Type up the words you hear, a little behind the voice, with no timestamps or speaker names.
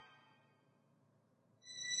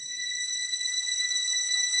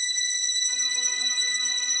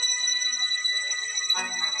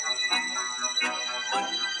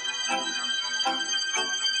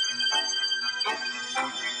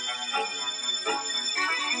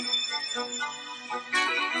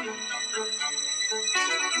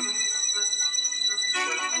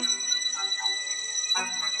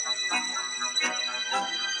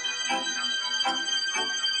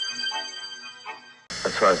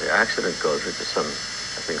far as the accident goes, which is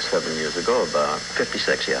I think 7 years ago, about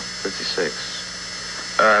 56, yeah. 56.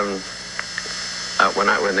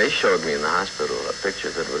 When they showed me in the hospital a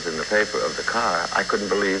picture that was in the paper of the car, I couldn't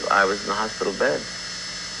believe I was in the hospital bed.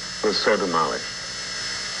 It was so demolished.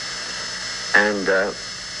 And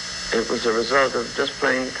it was a result of just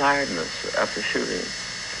plain tiredness after shooting.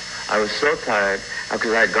 I was so tired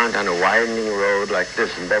because I had gone down a widening road like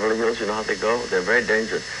this in Beverly Hills. You know how they go? They're very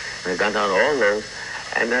dangerous. And I'd gone down all those,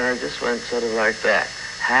 and then I just went sort of like that,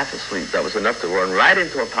 half asleep. That was enough to run right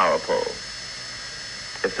into a power pole.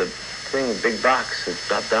 If the big box had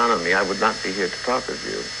dropped down on me, I would not be here to talk with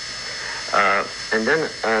you. And then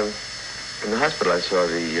in the hospital, I saw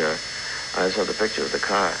the picture of the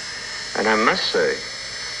car, and I must say,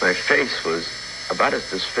 my face was about as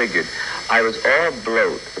disfigured. I was all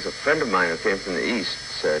bloat. As a friend of mine who came from the East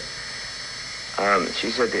said,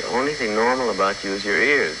 she said, the only thing normal about you is your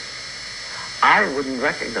ears. I wouldn't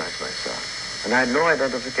recognize myself, and I had no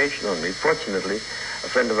identification on me. Fortunately, a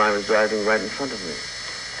friend of mine was driving right in front of me.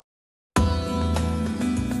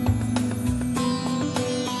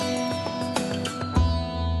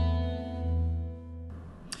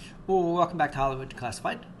 Well, welcome back to Hollywood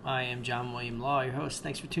Declassified. I am John William Law, your host.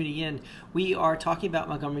 Thanks for tuning in. We are talking about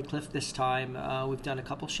Montgomery Clift this time. We've done a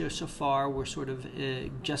couple shows so far. We're sort of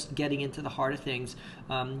just getting into the heart of things.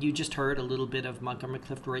 You just heard a little bit of Montgomery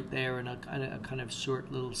Clift right there in a kind of short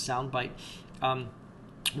little soundbite.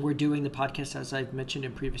 We're doing the podcast, as I've mentioned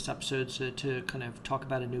in previous episodes, to kind of talk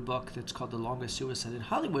about a new book that's called The Longest Suicide in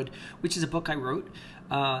Hollywood, which is a book I wrote,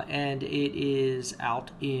 and it is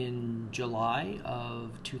out in July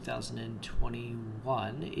of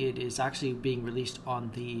 2021. It is actually being released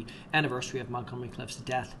on the anniversary of Montgomery Clift's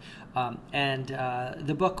death, and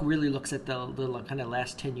the book really looks at the kind of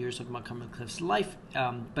last 10 years of Montgomery Clift's life,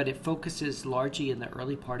 but it focuses largely in the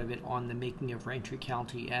early part of it on the making of Raintree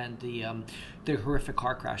County and the horrific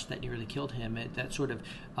car crash that nearly killed him. That sort of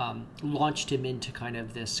launched him into kind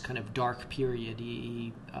of this kind of dark period.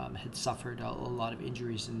 He had suffered a lot of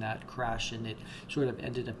injuries in that crash, and it sort of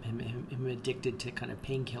ended up him addicted to kind of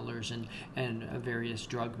painkillers and various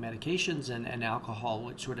drug medications and alcohol,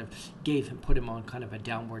 which sort of put him on kind of a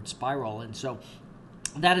downward spiral. And so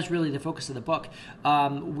that is really the focus of the book.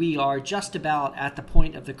 We are just about at the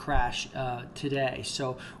point of the crash today,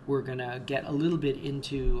 so we're going to get a little bit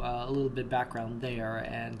into a little bit background there,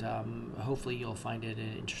 and hopefully you'll find it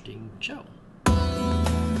an interesting show.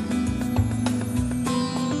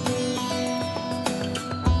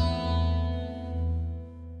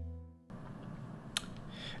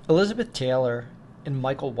 Elizabeth Taylor and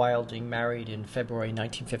Michael Wilding married in February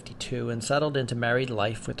 1952 and settled into married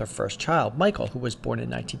life with their first child, Michael, who was born in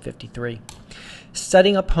 1953.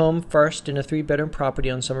 Setting up home first in a 3-bedroom property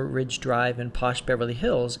on Summit Ridge Drive in posh Beverly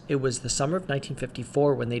Hills, it was the summer of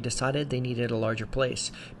 1954 when they decided they needed a larger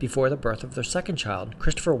place. Before the birth of their second child,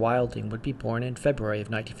 Christopher Wilding, would be born in February of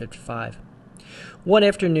 1955. One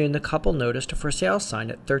afternoon, the couple noticed a for sale sign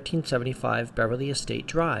at 1375 Beverly Estate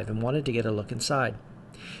Drive and wanted to get a look inside.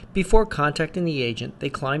 Before contacting the agent, they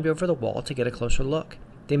climbed over the wall to get a closer look.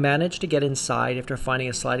 They managed to get inside after finding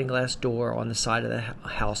a sliding glass door on the side of the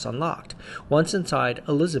house unlocked. Once inside,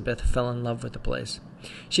 Elizabeth fell in love with the place.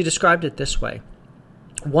 She described it this way.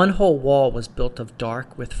 One whole wall was built of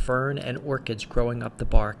dark with fern and orchids growing up the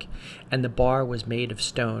bark, and the bar was made of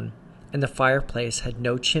stone. And the fireplace had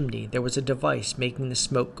no chimney. There was a device making the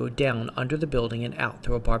smoke go down under the building and out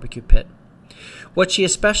through a barbecue pit. What she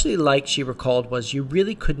especially liked, she recalled, was you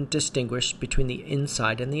really couldn't distinguish between the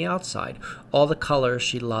inside and the outside. All the colors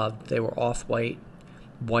she loved. They were off-white,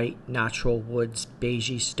 white, natural woods,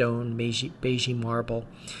 beigey stone, beigey marble.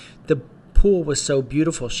 The pool was so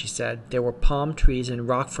beautiful, she said. There were palm trees and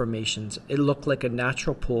rock formations. It looked like a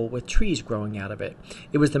natural pool with trees growing out of it.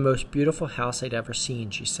 It was the most beautiful house I'd ever seen,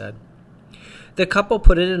 she said. The couple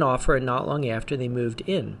put in an offer, and not long after they moved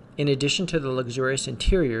in. In addition to the luxurious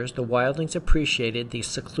interiors, the Wildings appreciated the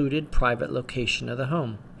secluded private location of the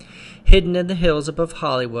home. Hidden in the hills above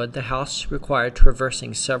Hollywood, the house required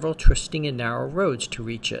traversing several twisting and narrow roads to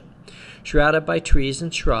reach it. Shrouded by trees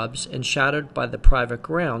and shrubs and shadowed by the private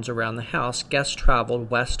grounds around the house, guests traveled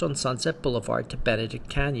west on Sunset Boulevard to Benedict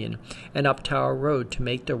Canyon and up Tower Road to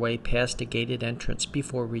make their way past a gated entrance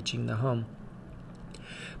before reaching the home.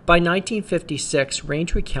 By 1956,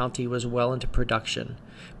 Raintree County was well into production,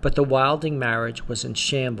 but the Wilding marriage was in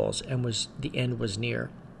shambles and the end was near.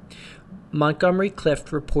 Montgomery Clift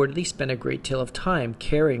reportedly spent a great deal of time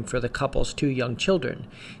caring for the couple's 2 young children.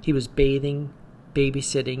 He was bathing,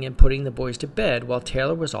 babysitting, and putting the boys to bed while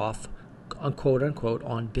Taylor was off, quote-unquote,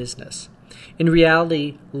 on business. In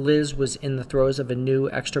reality, Liz was in the throes of a new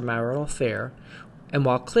extramarital affair, And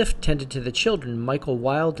while Cliff tended to the children, Michael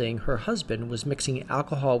Wilding, her husband, was mixing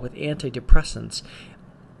alcohol with antidepressants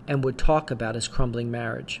and would talk about his crumbling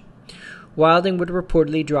marriage. Wilding would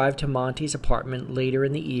reportedly drive to Monty's apartment later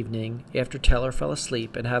in the evening after Taylor fell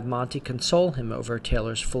asleep and have Monty console him over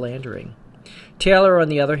Taylor's philandering. Taylor, on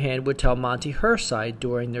the other hand, would tell Monty her side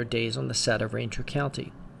during their days on the set of Raintree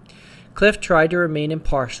County. Cliff tried to remain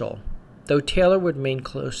impartial. Though Taylor would remain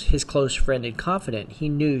his close friend and confidant, he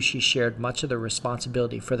knew she shared much of the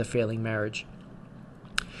responsibility for the failing marriage.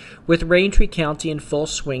 With Raintree County in full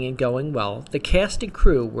swing and going well, the cast and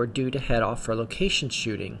crew were due to head off for location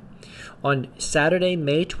shooting. On Saturday,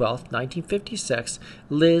 May 12, 1956,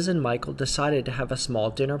 Liz and Michael decided to have a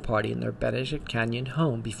small dinner party in their Benedict Canyon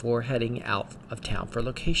home before heading out of town for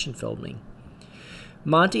location filming.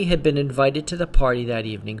 Monty had been invited to the party that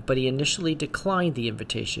evening, but he initially declined the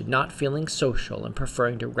invitation, not feeling social and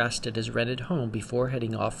preferring to rest at his rented home before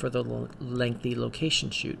heading off for the lengthy location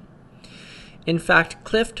shoot. In fact,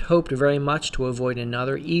 Cliff hoped very much to avoid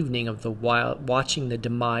another evening of watching the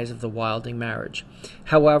demise of the Wilding marriage.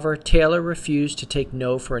 However, Taylor refused to take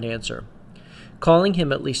no for an answer. Calling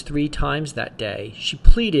him at least 3 times that day, she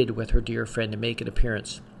pleaded with her dear friend to make an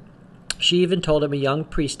appearance. She even told him a young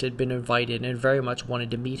priest had been invited and very much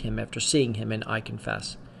wanted to meet him after seeing him in I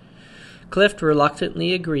Confess. Cliff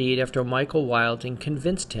reluctantly agreed after Michael Wilding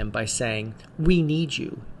convinced him by saying, "We need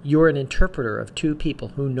you. You're an interpreter of 2 people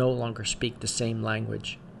who no longer speak the same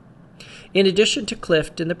language." In addition to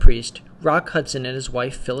Cliff and the priest, Rock Hudson and his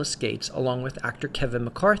wife Phyllis Gates, along with actor Kevin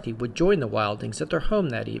McCarthy, would join the Wildings at their home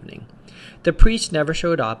that evening. The priest never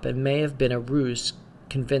showed up and may have been a ruse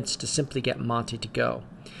convinced to simply get Monty to go.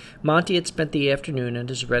 Monty had spent the afternoon in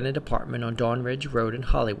his rented apartment on Dawn Ridge Road in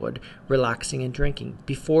Hollywood, relaxing and drinking.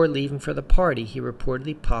 Before leaving for the party, he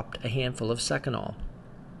reportedly popped a handful of Seconal.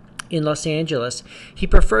 In Los Angeles, he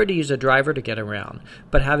preferred to use a driver to get around,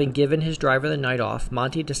 but having given his driver the night off,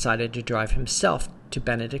 Monty decided to drive himself to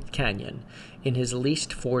Benedict Canyon in his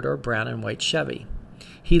leased 4-door brown and white Chevy.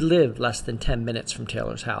 He lived less than 10 minutes from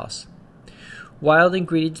Taylor's house. Wilding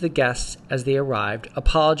greeted the guests as they arrived,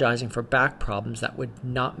 apologizing for back problems that would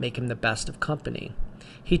not make him the best of company.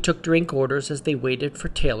 He took drink orders as they waited for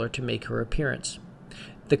Taylor to make her appearance.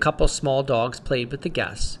 The couple's small dogs played with the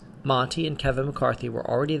guests. Monty and Kevin McCarthy were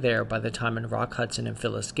already there by the time Rock Hudson and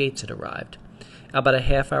Phyllis Gates had arrived. About a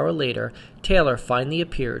half hour later, Taylor finally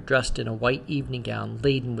appeared dressed in a white evening gown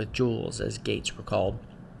laden with jewels, as Gates recalled.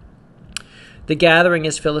 The gathering,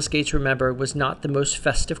 as Phyllis Gates remembered, was not the most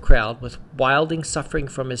festive crowd, with Wilding suffering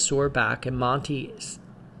from his sore back and Monty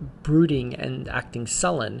brooding and acting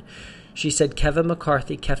sullen. She said Kevin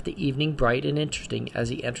McCarthy kept the evening bright and interesting as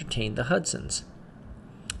he entertained the Hudsons.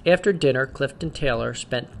 After dinner, Cliff and Taylor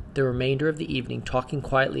spent the remainder of the evening talking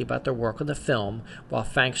quietly about their work on the film, while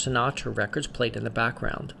Frank Sinatra records played in the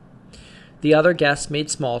background. The other guests made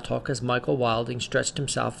small talk as Michael Wilding stretched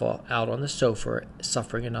himself out on the sofa,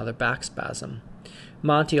 suffering another back spasm.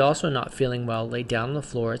 Monty, also not feeling well, lay down on the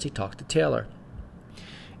floor as he talked to Taylor.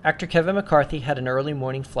 Actor Kevin McCarthy had an early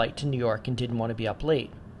morning flight to New York and didn't want to be up late.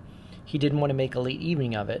 He didn't want to make a late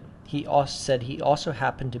evening of it. He also said he also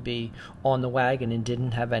happened to be on the wagon and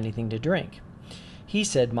didn't have anything to drink. He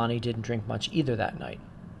said Monty didn't drink much either that night.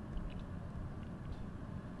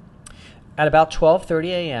 At about 12:30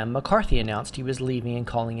 a.m., McCarthy announced he was leaving and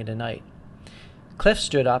calling it a night. Cliff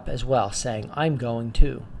stood up as well, saying, "I'm going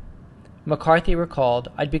too." McCarthy recalled,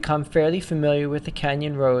 "I'd become fairly familiar with the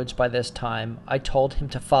canyon roads by this time. I told him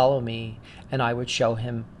to follow me, and I would show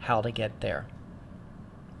him how to get there."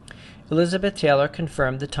 Elizabeth Taylor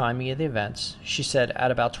confirmed the timing of the events. She said,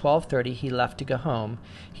 "At about 12:30 he left to go home.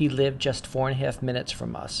 He lived just 4.5 minutes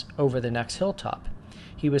from us, over the next hilltop.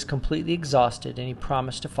 He was completely exhausted, and he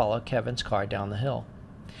promised to follow Kevin's car down the hill."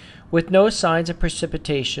 With no signs of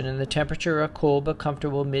precipitation and the temperature a cool but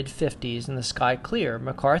comfortable mid-50s and the sky clear,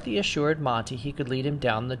 McCarthy assured Monty he could lead him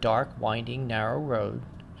down the dark, winding, narrow road,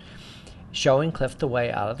 showing Cliff the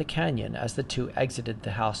way out of the canyon as the two exited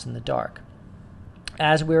the house in the dark.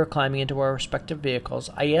 As we were climbing into our respective vehicles,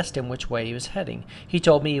 I asked him which way he was heading. He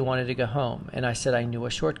told me he wanted to go home, and I said I knew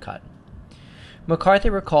a shortcut. McCarthy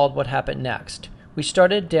recalled what happened next. We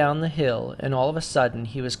started down the hill, and all of a sudden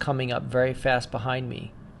he was coming up very fast behind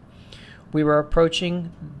me. We were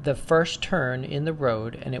approaching the first turn in the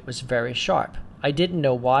road, and it was very sharp. I didn't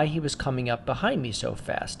know why he was coming up behind me so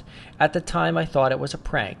fast. At the time I thought it was a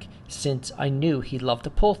prank, since I knew he loved to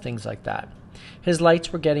pull things like that. His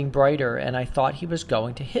lights were getting brighter, and I thought he was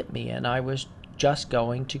going to hit me, and I was just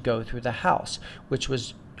going to go through the house, which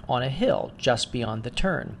was on a hill just beyond the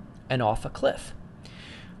turn, and off a cliff.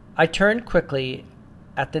 I turned quickly.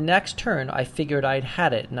 At the next turn, I figured I'd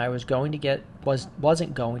had it, and I was going to get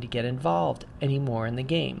wasn't going to get involved anymore in the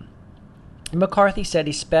game. McCarthy said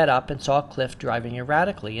he sped up and saw Cliff driving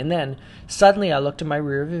erratically, and then suddenly I looked in my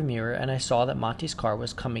rearview mirror and I saw that Monty's car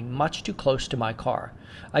was coming much too close to my car.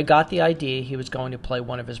 I got the idea he was going to play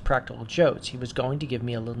one of his practical jokes. He was going to give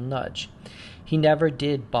me a little nudge. He never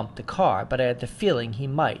did bump the car, but I had the feeling he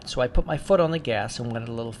might, so I put my foot on the gas and went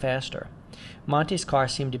a little faster. Monty's car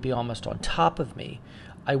seemed to be almost on top of me.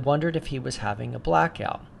 I wondered if he was having a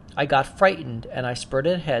blackout. I got frightened and I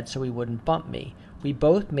spurted ahead so he wouldn't bump me. We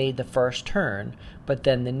both made the first turn, but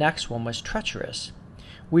then the next one was treacherous.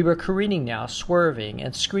 We were careening now, swerving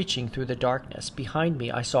and screeching through the darkness. Behind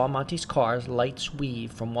me, I saw Monty's car's lights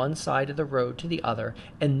weave from one side of the road to the other,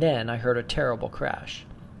 and then I heard a terrible crash.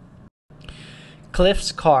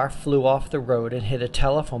 Cliff's car flew off the road and hit a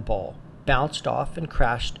telephone pole, bounced off and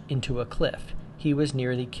crashed into a cliff. He was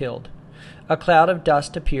nearly killed. A cloud of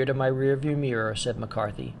dust appeared in my rearview mirror, said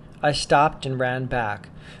McCarthy. I stopped and ran back.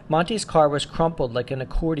 Monty's car was crumpled like an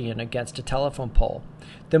accordion against a telephone pole.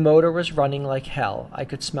 The motor was running like hell. I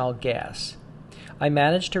could smell gas. I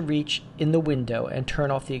managed to reach in the window and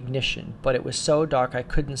turn off the ignition, but it was so dark I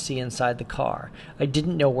couldn't see inside the car. I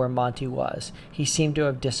didn't know where Monty was. He seemed to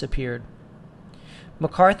have disappeared.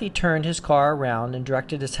 McCarthy turned his car around and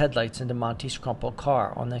directed his headlights into Monty's crumpled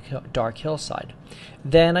car on the dark hillside.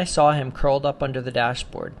 Then I saw him curled up under the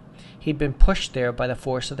dashboard. He'd been pushed there by the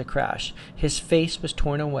force of the crash. His face was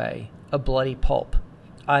torn away, a bloody pulp.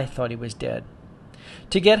 I thought he was dead.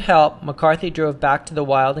 To get help, McCarthy drove back to the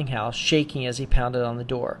Wilding house, shaking as he pounded on the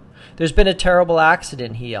door. "There's been a terrible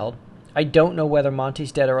accident," he yelled. "I don't know whether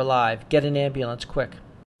Monty's dead or alive. Get an ambulance, quick."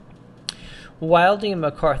 Wilding and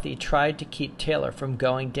McCarthy tried to keep Taylor from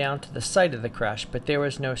going down to the site of the crash, but there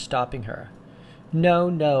was no stopping her.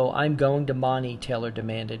 No, I'm going to Monty," Taylor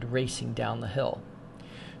demanded, racing down the hill.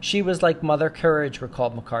 "She was like Mother Courage,"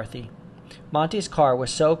 recalled McCarthy. "Monty's car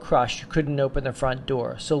was so crushed you couldn't open the front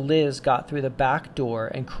door, so Liz got through the back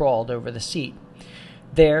door and crawled over the seat.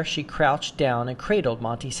 There she crouched down and cradled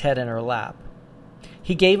Monty's head in her lap.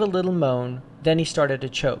 He gave a little moan, then he started to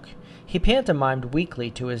choke. He pantomimed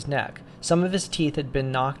weakly to his neck. Some of his teeth had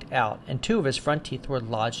been knocked out, and 2 of his front teeth were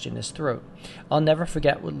lodged in his throat. I'll never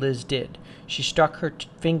forget what Liz did. She stuck her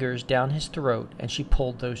fingers down his throat, and she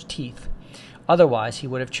pulled those teeth. Otherwise, he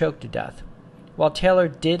would have choked to death. While Taylor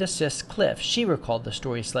did assist Cliff, she recalled the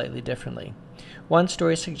story slightly differently. One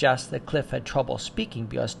story suggests that Cliff had trouble speaking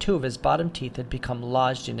because 2 of his bottom teeth had become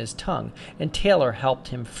lodged in his tongue, and Taylor helped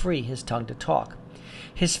him free his tongue to talk.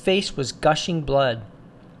 His face was gushing blood.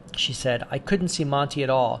 She said, "I couldn't see Monty at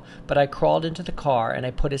all, but I crawled into the car and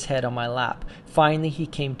I put his head on my lap. Finally he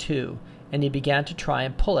came to, and he began to try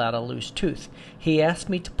and pull out a loose tooth. He asked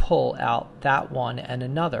me to pull out that one and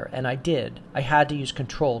another, and I did. I had to use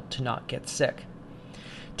control to not get sick."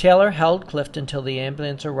 Taylor held Cliff until the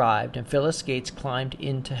ambulance arrived, and Phyllis Gates climbed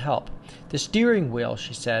in to help. The steering wheel,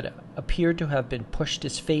 she said, appeared to have been pushed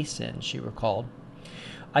his face in, she recalled.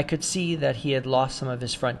 I could see that he had lost some of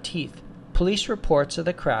his front teeth. Police reports of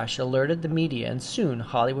the crash alerted the media, and soon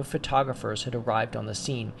Hollywood photographers had arrived on the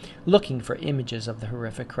scene, looking for images of the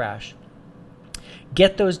horrific crash.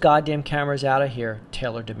 "Get those goddamn cameras out of here,"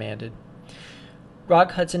 Taylor demanded.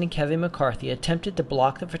 Rock Hudson and Kevin McCarthy attempted to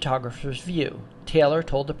block the photographers' view. Taylor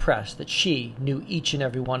told the press that she knew each and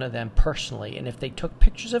every one of them personally, and if they took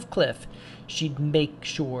pictures of Cliff, she'd make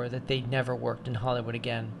sure that they never worked in Hollywood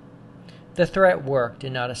again. The threat worked,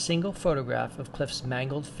 and not a single photograph of Cliff's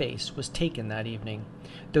mangled face was taken that evening,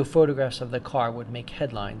 though photographs of the car would make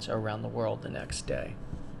headlines around the world the next day.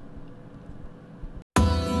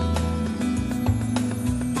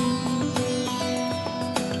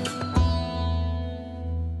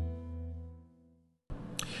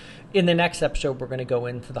 In the next episode, we're going to go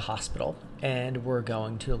into the hospital, and we're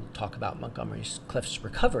going to talk about Montgomery Clift's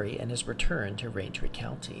recovery and his return to Raintree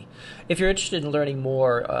County. If you're interested in learning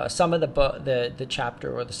more, some of the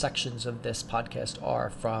chapter or the sections of this podcast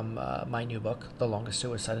are from my new book, The Longest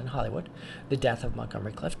Suicide in Hollywood, The Death of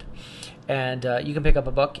Montgomery Clift. And you can pick up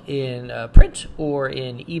a book in print or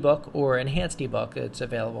in ebook or enhanced ebook. It's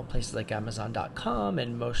available in places like Amazon.com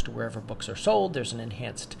and most wherever books are sold. There's an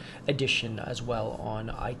enhanced edition as well on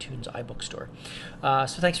iTunes iBookstore.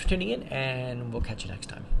 So thanks for tuning in, and we'll catch you next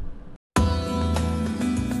time.